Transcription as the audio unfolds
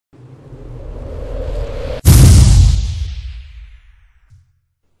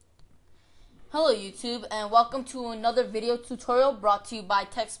Hello YouTube, and welcome to another video tutorial brought to you by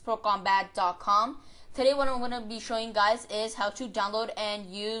textprocombat.com. Today what I'm going to be showing you guys is how to download and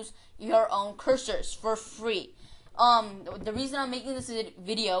use your own cursors for free. The reason I'm making this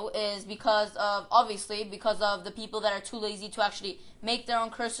video is because of the people that are too lazy to actually make their own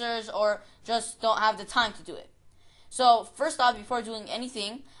cursors or just don't have the time to do it. So first off, before doing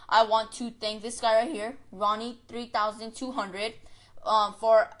anything, I want to thank this guy right here, Ronnie3200.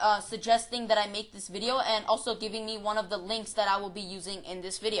 For suggesting that I make this video and also giving me one of the links that I will be using in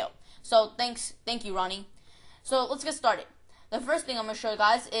this video. So thank you, Ronnie. So let's get started. The first thing I'm going to show you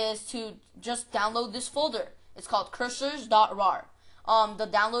guys is to just download this folder. It's called cursors.rar. The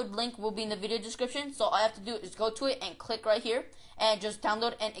download link will be in the video description, so all I have to do is go to it and click right here and just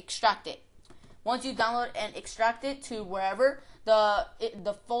download and extract it. Once you download and extract it to wherever,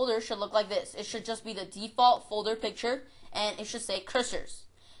 the folder should look like this. It should just be the default folder picture, and it should say cursors.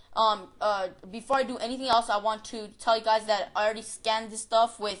 Before I do anything else, I want to tell you guys that I already scanned this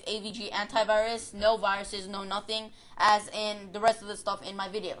stuff with AVG antivirus. No viruses, no nothing, as in the rest of the stuff in my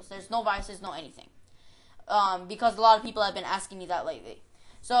videos. There's no viruses, no anything. Because a lot of people have been asking me that lately.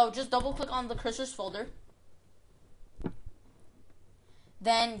 So just double click on the cursors folder.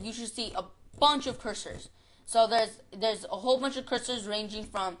 Then you should see a bunch of cursors. So there's a whole bunch of cursors ranging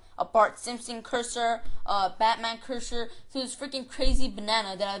from a Bart Simpson cursor, a Batman cursor, to this freaking crazy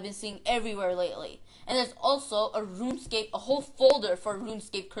banana that I've been seeing everywhere lately. And there's also a whole folder for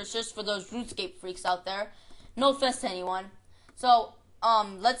RuneScape cursors for those RuneScape freaks out there. No offense to anyone. So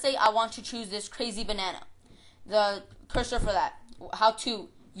let's say I want to choose this crazy banana. The cursor for that. How to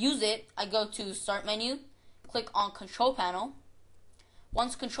use it, I go to Start menu, click on Control Panel.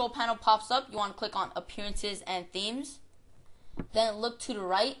 Once Control Panel pops up, you want to click on Appearances and Themes. Then look to the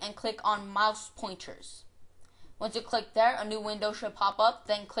right and click on Mouse Pointers. Once you click there, a new window should pop up.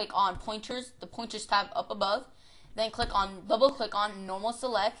 Then click on Pointers, the Pointers tab up above. Then double click on Normal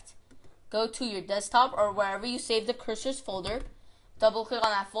Select. Go to your desktop or wherever you save the cursors folder. Double click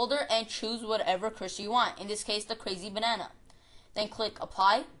on that folder and choose whatever cursor you want. In this case, the crazy banana. Then click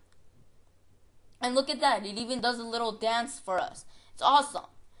Apply. And look at that, it even does a little dance for us. It's awesome.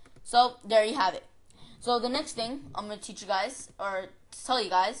 So there you have it. So the next thing I'm going to teach you guys, or tell you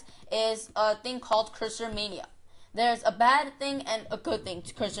guys, is a thing called CURSORMANIA. There's a bad thing and a good thing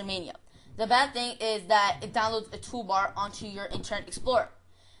to CURSORMANIA. The bad thing is that it downloads a toolbar onto your Internet Explorer.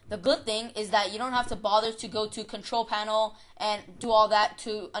 The good thing is that you don't have to bother to go to Control Panel and do all that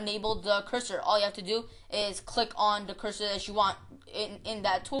to enable the cursor. All you have to do is click on the cursor that you want in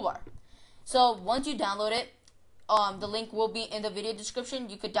that toolbar. So once you download it, the link will be in the video description.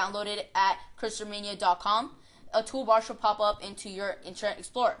 You could download it at CURSORMANIA.com. A toolbar should pop up into your Internet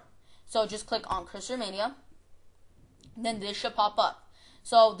Explorer. So just click on CURSORMANIA. Then this should pop up.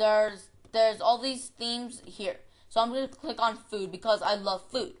 So there's all these themes here. So I'm going to click on food because I love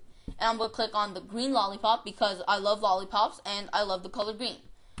food. And I'm going to click on the green lollipop because I love lollipops and I love the color green.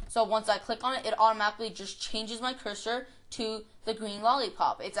 So once I click on it, it automatically just changes my cursor to the green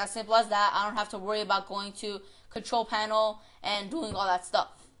lollipop. It's as simple as that. I don't have to worry about going to Control Panel and doing all that stuff.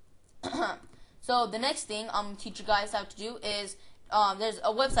 So the next thing I'm going to teach you guys how to do is there's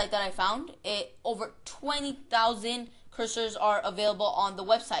a website that I found. Over 20,000 cursors are available on the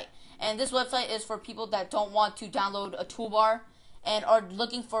website. And this website is for people that don't want to download a toolbar and are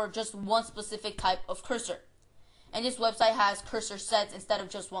looking for just one specific type of cursor. And this website has cursor sets instead of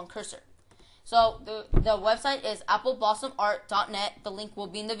just one cursor. So the website is appleblosomart.net. The link will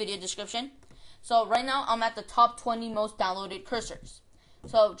be in the video description. So right now I'm at the top 20 most downloaded cursors.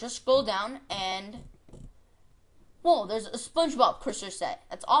 So just scroll down and whoa, there's a SpongeBob cursor set.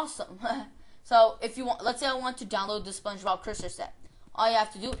 That's awesome. So if you want, let's say I want to download the SpongeBob cursor set. All you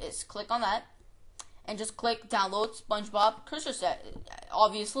have to do is click on that and just click download SpongeBob cursor set,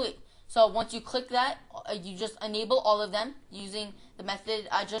 obviously. So once you click that, you just enable all of them using the method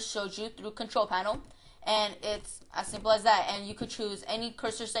I just showed you through Control Panel. And it's as simple as that. And you could choose any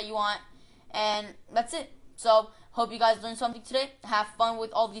cursor set you want. And that's it. So hope you guys learned something today. Have fun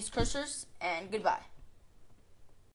with all these cursors and goodbye.